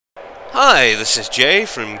Hi, this is Jay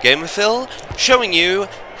from Gamerfill, showing you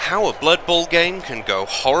how a Blood Bowl game can go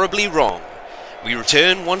horribly wrong. We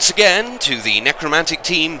return once again to the necromantic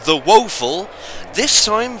team, the Woeful, this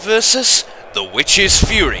time versus the Witch's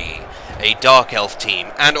Fury, a Dark Elf team,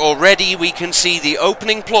 and already we can see the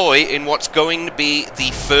opening ploy in what's going to be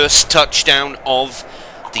the first touchdown of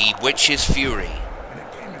the Witch's Fury.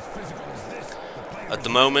 At the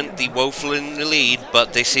moment, the Woeful in the lead,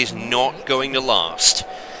 but this is not going to last.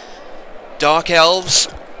 Dark Elves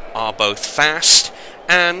are both fast,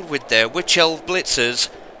 and with their Witch Elf blitzers,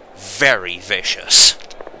 very vicious.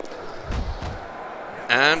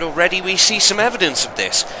 And already we see some evidence of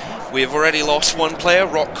this. We have already lost one player,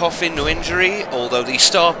 Rock Coffin, no injury, although the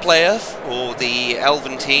star player for the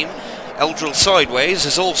Elven team, Eldril Sideways,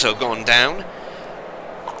 has also gone down.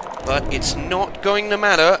 But it's not going to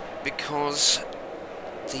matter, because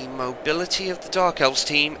the mobility of the Dark Elves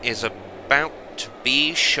team is about to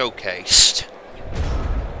be showcased.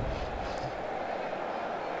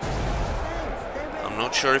 I'm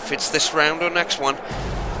not sure if it's this round or next one,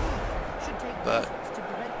 but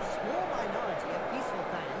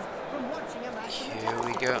here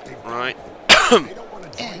we go. Right.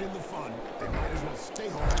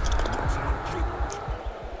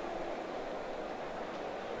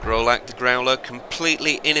 Grolak the Growler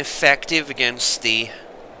completely ineffective against the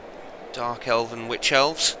Dark Elven Witch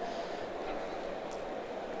Elves.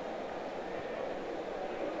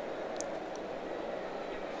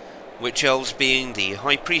 Witch Elves being the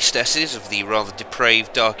High Priestesses of the rather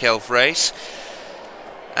depraved Dark Elf race,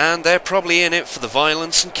 and they're probably in it for the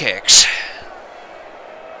violence and kicks.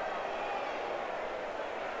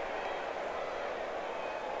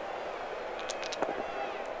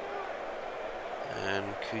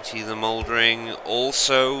 And Kuti the Mouldering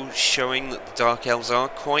also showing that the Dark Elves are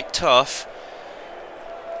quite tough.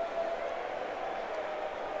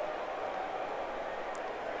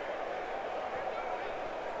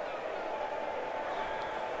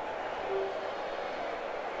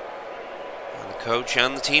 Coach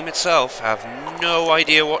and the team itself have no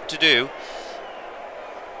idea what to do.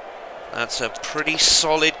 That's a pretty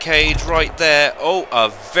solid cage right there. Oh, a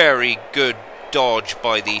very good dodge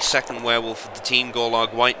by the second werewolf of the team, Gorlag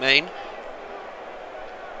Whitemane.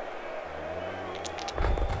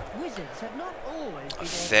 A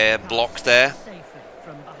fair block there.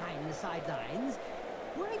 From behind the sidelines.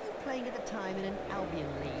 Were you playing at the time in an Albion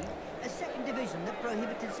league, a second division that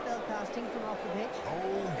prohibited spellcasting from off the pitch?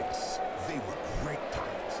 Oh yes, they were great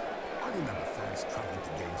times. I remember fans traveling to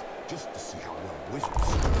games just to see how well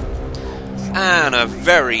Wizards. And a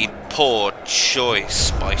very poor choice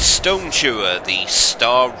by Stone Chewer, the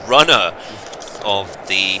star runner of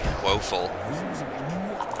the Woeful.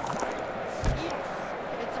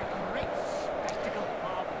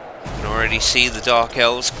 You can already see the Dark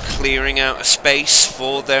Elves clearing out a space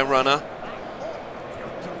for their runner.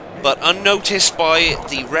 But unnoticed by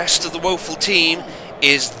the rest of the Woeful team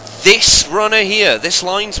is this runner here, this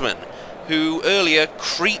linesman, who earlier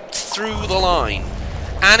creeped through the line.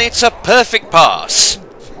 And it's a perfect pass.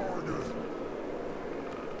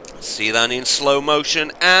 See that in slow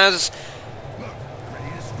motion as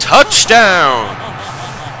touchdown!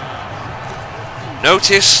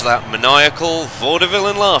 Notice that maniacal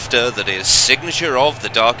vaudevillain laughter that is signature of the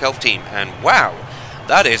Dark Elf team. And wow,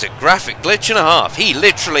 that is a graphic glitch and a half. He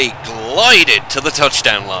literally glided to the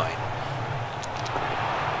touchdown line.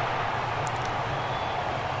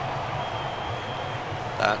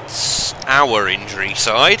 That's our injury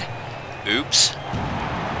side. Oops.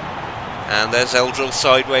 And there's Eldril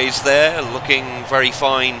Sideways there, looking very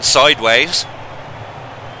fine sideways.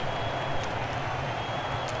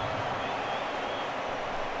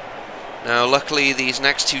 Now, luckily, these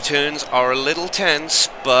next two turns are a little tense,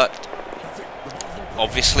 but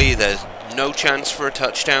obviously there's no chance for a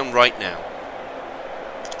touchdown right now.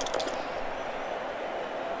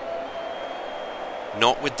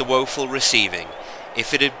 Not with the Woeful receiving.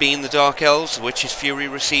 If it had been the Dark Elves, the Witch's Fury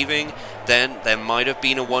receiving, then there might have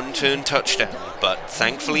been a one-turn touchdown, but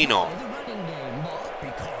thankfully not.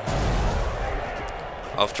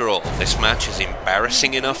 After all, this match is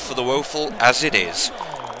embarrassing enough for the Woeful as it is.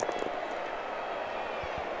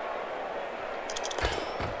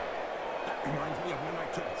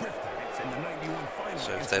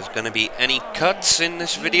 So if there's going to be any cuts in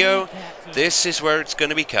this video, this is where it's going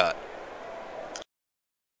to be cut.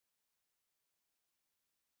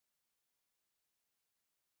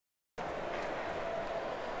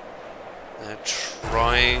 They're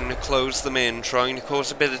trying to close them in, trying to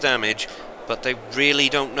cause a bit of damage, but they really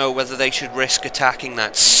don't know whether they should risk attacking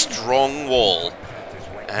that strong wall,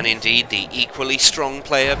 and indeed the equally strong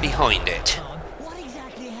player behind it. What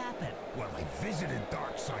exactly happened? happen? Well, they visited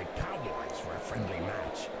Darkside Cowboys for a friendly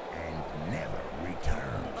match and never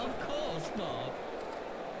returned. Of course not.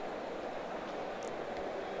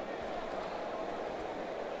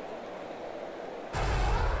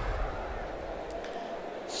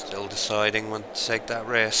 Still deciding when to take that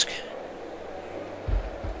risk.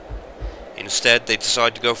 Instead, they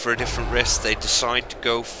decide to go for a different risk. They decide to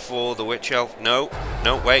go for the Witch Elf. No,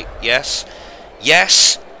 no, wait, yes.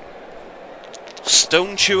 Yes!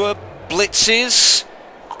 Stone Chewer blitzes.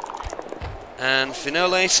 And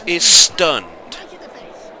Finoles is stunned. Right in the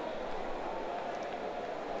face.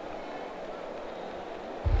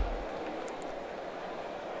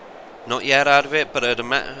 Not yet out of it, but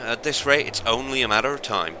at this rate, it's only a matter of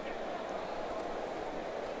time.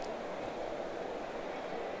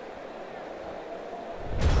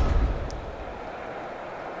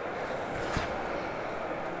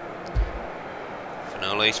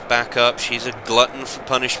 Finole's back up. She's a glutton for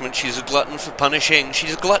punishment. She's a glutton for punishing.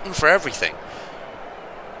 She's a glutton for everything.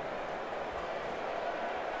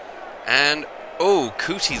 And, oh,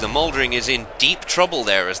 Cootie the Mouldering is in deep trouble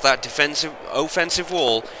there as that offensive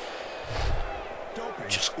wall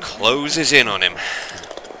just closes in on him.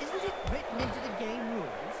 Isn't it written into the game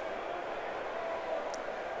rules?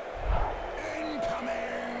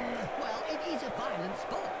 Incoming! Well, it is a violent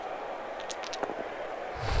sport.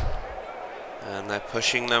 And they're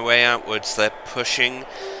pushing their way outwards. They're pushing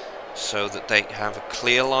so that they have a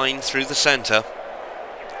clear line through the centre.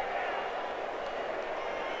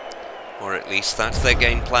 Or at least that's their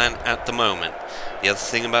game plan at the moment. The other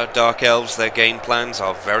thing about Dark Elves, their game plans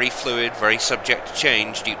are very fluid, very subject to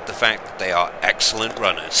change due to the fact that they are excellent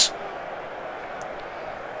runners.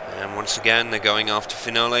 And once again, they're going after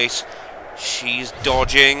Finoles. She's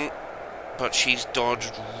dodging, but she's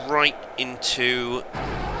dodged right into...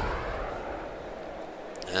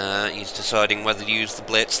 he's deciding whether to use the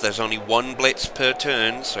blitz. There's only one blitz per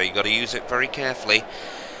turn, so you've got to use it very carefully.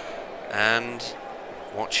 And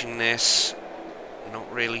watching this,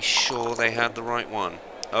 not really sure they had the right one.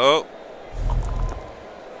 Oh!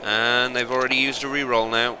 And they've already used a reroll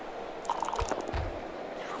now.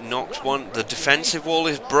 Knocked one. The defensive wall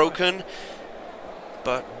is broken,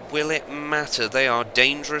 but will it matter? They are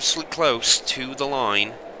dangerously close to the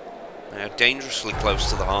line. They are dangerously close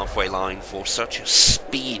to the halfway line for such a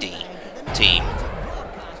speedy team.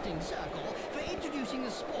 Broadcasting circle for introducing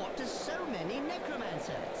the sport to so many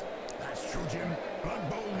necromancers. That's true, Jim. Blood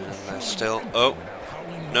Bowl will And they're surely still... be Oh, without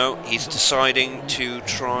howling no, wolves he's of deciding the to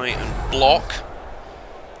try and block.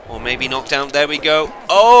 Or maybe knock down. There we go.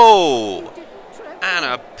 Oh! And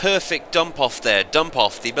a perfect dump off there. Dump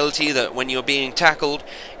off, the ability that when you're being tackled,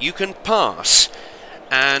 you can pass.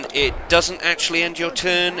 And it doesn't actually end your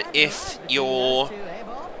turn if you're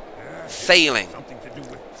failing something to do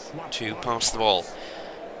with swap to blood. pass the ball.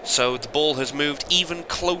 So the ball has moved even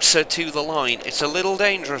closer to the line. It's a little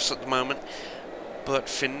dangerous at the moment. But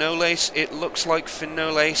Finoles, it looks like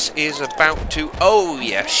Finoles is about to... Oh,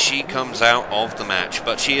 yes, she comes out of the match.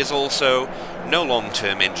 But she is also no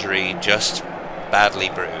long-term injury, just badly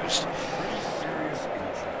bruised. Pretty serious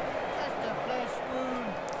injury. Just a flesh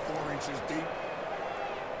wound. 4 inches deep.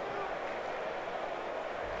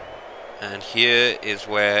 And here is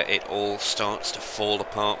where it all starts to fall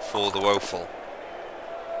apart for the Woeful.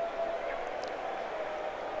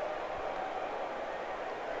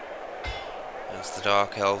 As the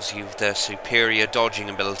Dark Elves use their superior dodging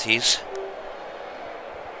abilities.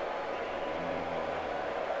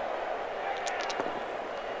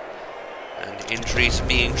 And injuries are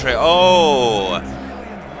being Oh!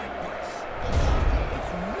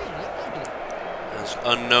 As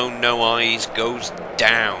Unknown No Eyes goes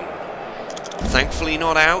down. Thankfully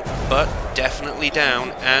not out, but definitely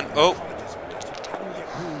down. And, oh!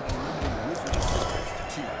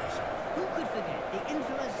 Who could forget the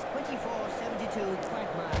infamous 2472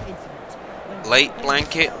 Quagmire incident? When Late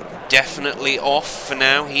Blanket definitely off for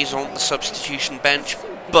now. He's on the substitution bench,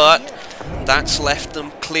 but that's left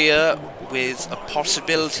them clear with a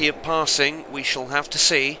possibility of passing. We shall have to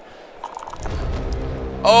see.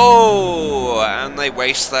 Oh! And they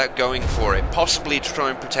waste that going for it. Possibly to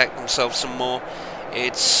try and protect themselves some more.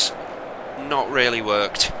 It's not really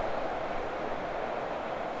worked.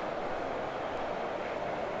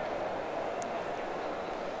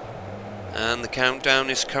 And the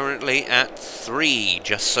countdown is currently at 3,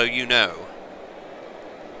 just so you know.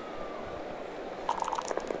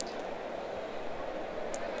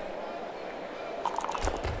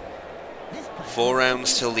 this place 4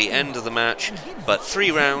 rounds till the end of the match, but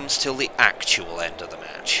 3 rounds till the actual end of the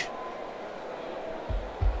match.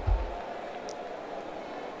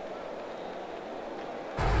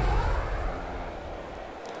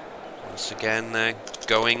 Once again, they're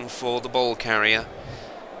going for the ball carrier,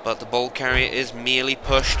 but the ball carrier is merely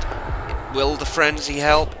pushed. Will the frenzy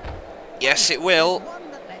help? Yes, it will.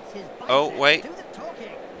 Oh, wait.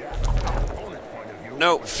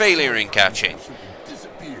 No, failure in catching. Let's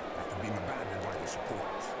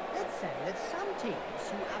say that some teams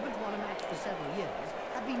who haven't won a match for several years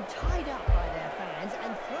have been tied up by their fans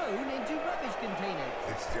and thrown into rubbish containers.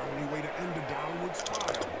 It's the only way to end a downward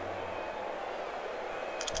spiral.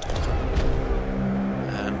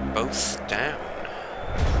 And both down.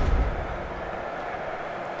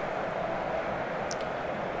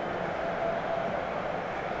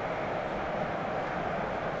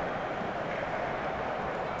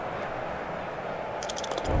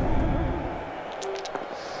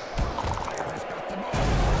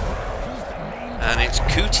 And it's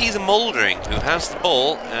Cootie the Mouldering who has the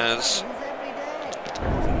ball, as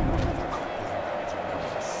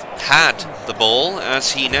had the ball,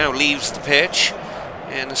 as he now leaves the pitch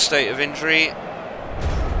in a state of injury.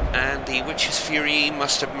 And the Witch's Fury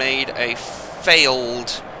must have made a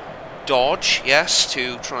failed dodge, yes,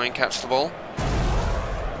 to try and catch the ball.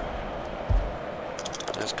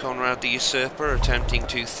 There's Conrad the Usurper attempting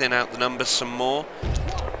to thin out the numbers some more.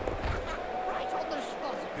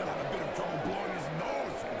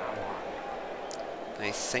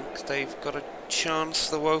 They think they've got a chance,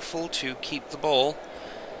 the Woeful, to keep the ball.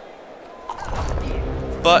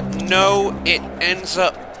 But no, it ends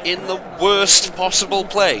up in the worst possible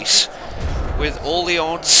place, with all the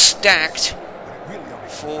odds stacked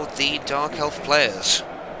for the Dark Elf players.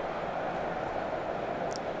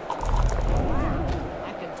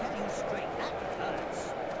 I can tell you straight, that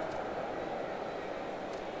hurts.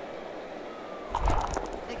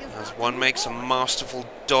 As one makes a masterful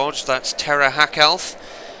dodge, that's Terra Hackalth.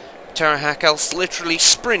 Terra Hackalth's literally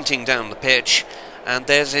sprinting down the pitch, and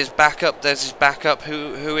there's his backup,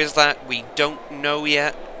 who is that? We don't know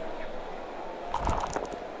yet.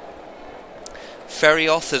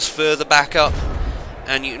 Ferrioth is further back up,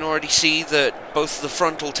 and you can already see that both of the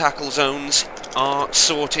frontal tackle zones are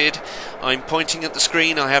sorted. I'm pointing at the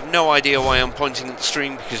screen. I have no idea why I'm pointing at the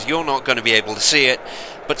screen, because you're not going to be able to see it,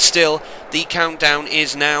 but still, the countdown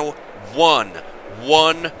is now one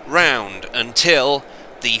round until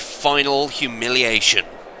the final humiliation.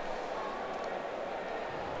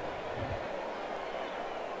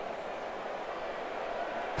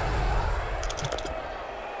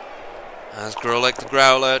 As Grolek the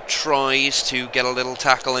Growler tries to get a little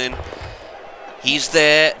tackle in. He's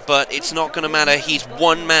there, but it's not going to matter. He's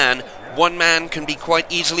one man. One man can be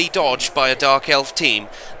quite easily dodged by a Dark Elf team.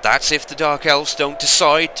 That's if the Dark Elves don't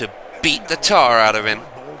decide to beat the tar out of him.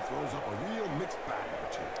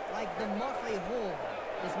 Like the motley horde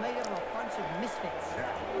is made up of a bunch of misfits. Yeah,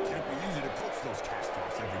 can't be easy to coach those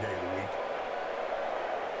cast-offs every day of the week.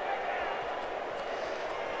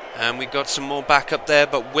 And we've got some more backup there,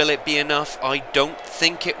 but will it be enough? I don't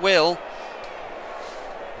think it will.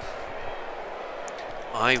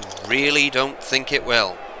 I really don't think it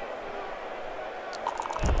will.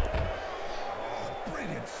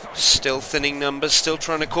 Still thinning numbers, still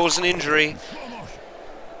trying to cause an injury.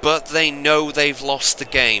 But they know they've lost the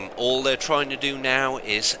game. All they're trying to do now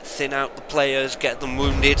is thin out the players, get them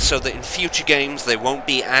wounded, so that in future games they won't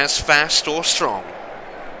be as fast or strong.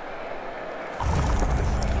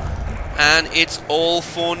 And it's all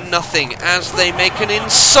for nothing as they make an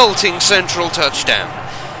insulting central touchdown.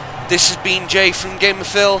 This has been Jay from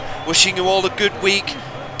Gamerfill, wishing you all a good week.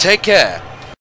 Take care.